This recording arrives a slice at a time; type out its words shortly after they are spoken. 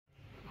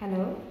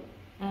Hello,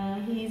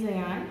 he is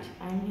Ayansh.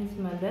 I am his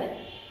mother.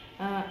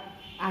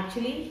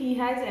 Actually, he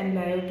has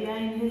amblyopia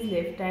in his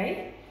left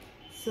eye.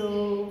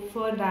 So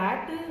for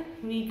that,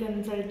 we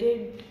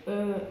consulted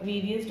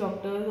various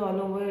doctors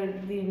all over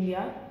the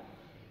India,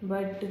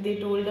 but they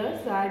told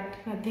us that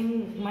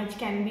nothing much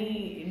can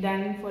be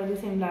done for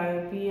this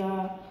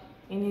amblyopia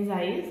in his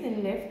eyes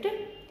in left.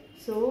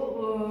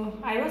 So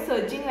I was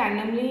searching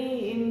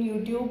randomly in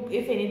YouTube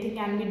if anything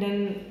can be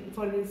done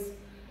for this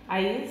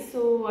eyes.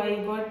 So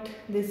I got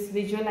this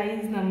Visual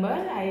Eyez number.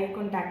 I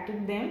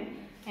contacted them,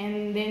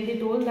 and then they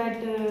told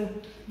that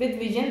with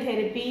vision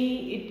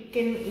therapy it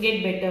can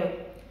get better.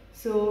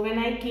 So when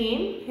I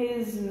came,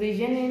 his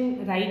vision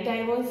in right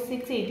eye was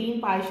 618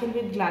 partial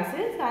with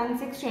glasses and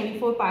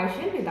 624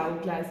 partial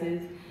without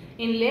glasses.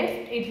 In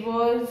left it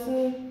was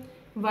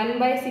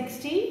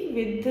 1/60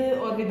 with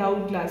or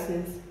without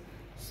glasses.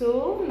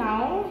 So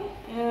now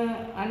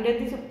under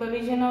the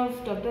supervision of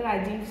Dr.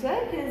 Rajiv sir,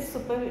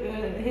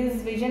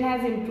 his vision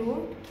has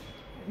improved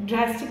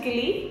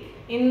drastically.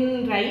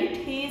 In right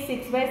he is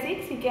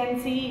 6/6, he can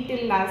see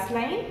till last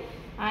line,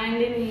 and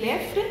in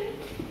left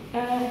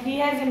he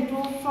has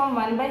improved from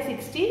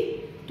 1/60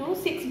 to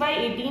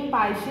 6/18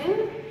 partial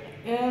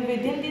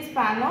within the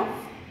span of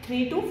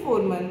 3 to 4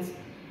 months.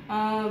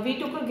 We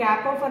took a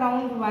gap of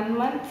around 1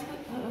 month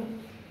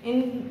in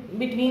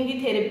between the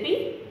therapy,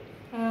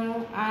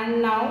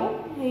 and now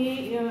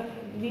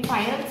the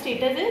final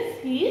status is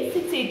he is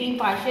 618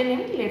 partial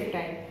in left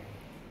eye.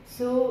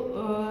 So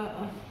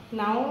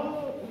now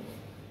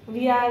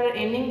we are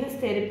ending this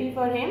therapy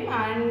for him,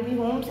 and the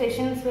home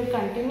sessions will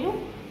continue,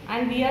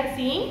 and we are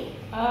seeing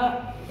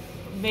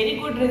very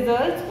good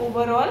results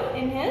overall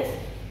in his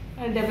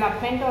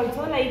development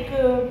also. Like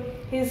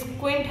his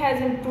squint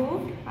has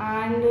improved,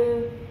 and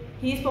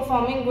he is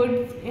performing good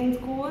in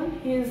school.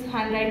 His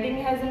handwriting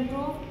has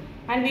improved,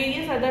 and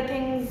various other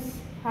things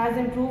has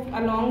improved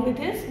along with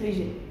his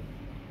vision.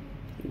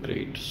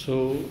 Great. So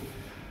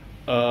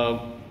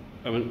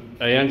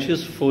Ayansh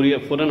is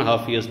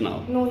 4.5 years now.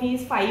 No, he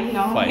is 5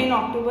 now. 5. In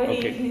October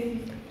Okay. he is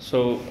So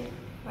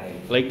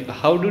 5. like,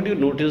 how did you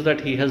notice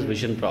that he has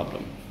vision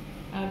problem?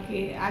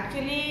 Okay,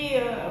 actually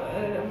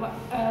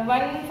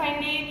one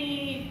fine day we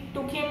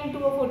took him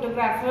to a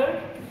photographer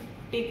to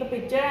take a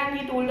picture, and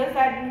he told us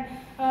that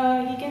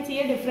he can see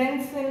a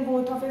difference in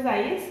both of his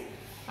eyes.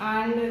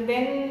 And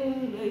then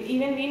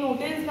even we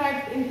noticed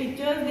that in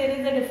pictures there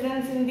is a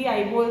difference in the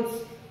eyeballs.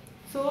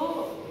 So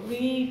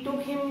we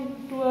took him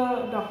to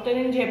a doctor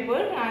in Jaipur,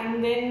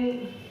 and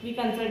then we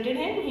consulted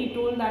him. He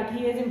told that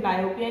he has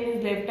amblyopia in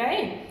his left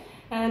eye.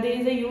 There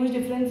is a huge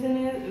difference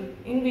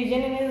in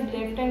vision in his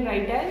left and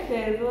right eye.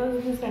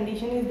 This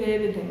condition is there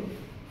with him.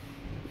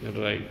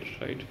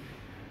 Right.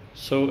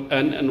 So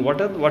and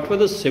what were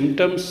the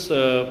symptoms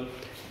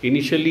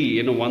initially?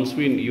 Once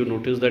you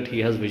noticed that he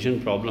has vision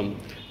problem,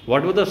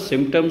 what were the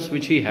symptoms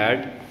which he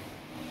had?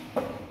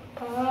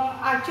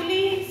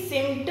 Actually,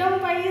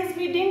 symptom wise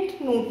we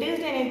didn't notice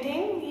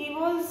anything. He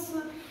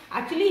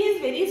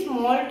is very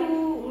small to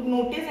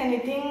notice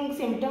anything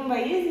symptom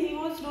wise. He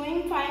was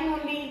doing fine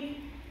only,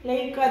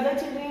 like other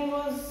children. He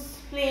was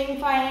playing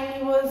fine,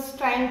 he was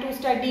trying to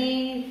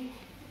study,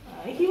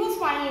 he was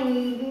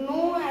fine. No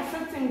as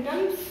such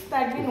symptoms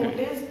that we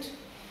noticed.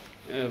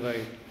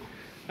 Right.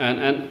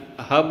 And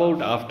how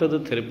about after the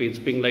therapy?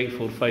 It's been like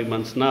 4-5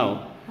 months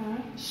now.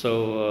 So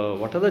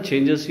what are the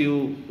changes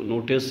you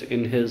notice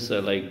in his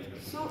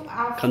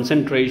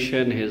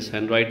concentration, his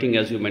handwriting,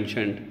 as you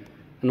mentioned,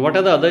 and what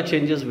are the other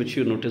changes which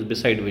you notice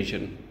beside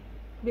vision?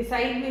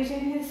 Beside vision,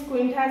 his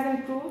squint has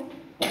improved.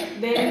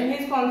 Then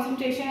his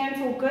concentration and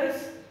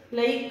focus.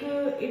 Like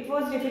it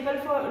was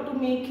difficult to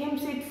make him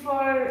sit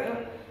for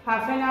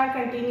half an hour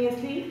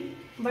continuously,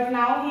 but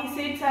now he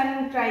sits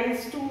and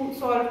tries to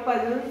solve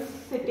puzzles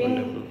sitting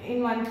Wonderful.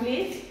 in one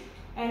place,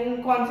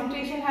 and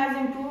concentration has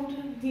improved.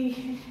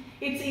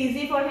 It's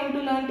easy for him to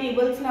learn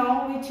tables now,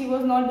 which he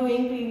was not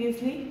doing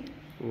previously.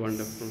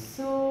 Wonderful.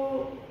 So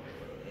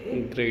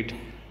Great.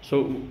 So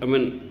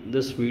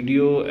this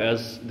video,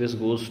 as this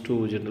goes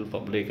to general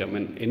public,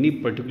 any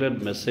particular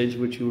message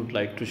which you would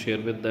like to share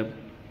with them?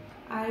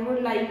 I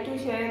would like to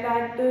share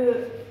that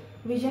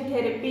vision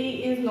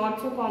therapy is not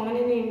so common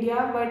in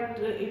India, but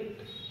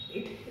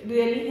it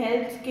really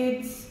helps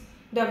kids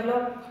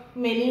develop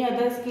many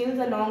other skills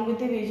along with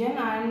the vision,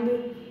 and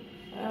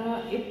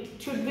it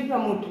should be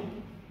promoted.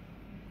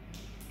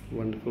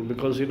 Wonderful.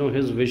 Because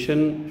his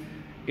vision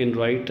in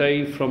right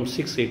eye from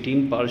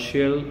 618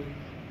 partial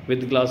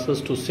with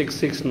glasses to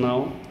 6/6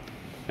 now,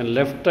 and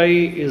left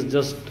eye is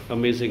just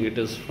amazing. It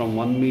is from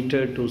 1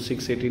 meter to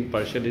 618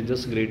 partial. It's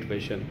just great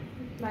vision.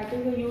 That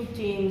is a huge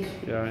change.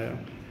 Yeah.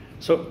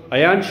 So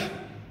Ayansh,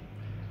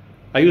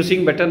 are you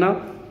seeing better now?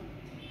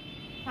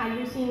 Are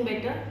you seeing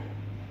better?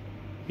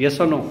 Yes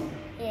or no?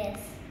 Yes.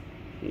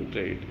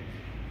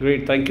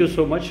 Great. Thank you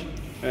so much,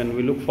 and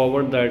we look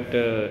forward that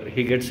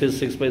he gets his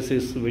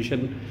 6/6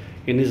 vision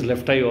in his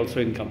left eye also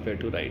in compared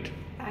to right.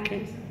 Thank you,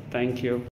 sir. Thank you.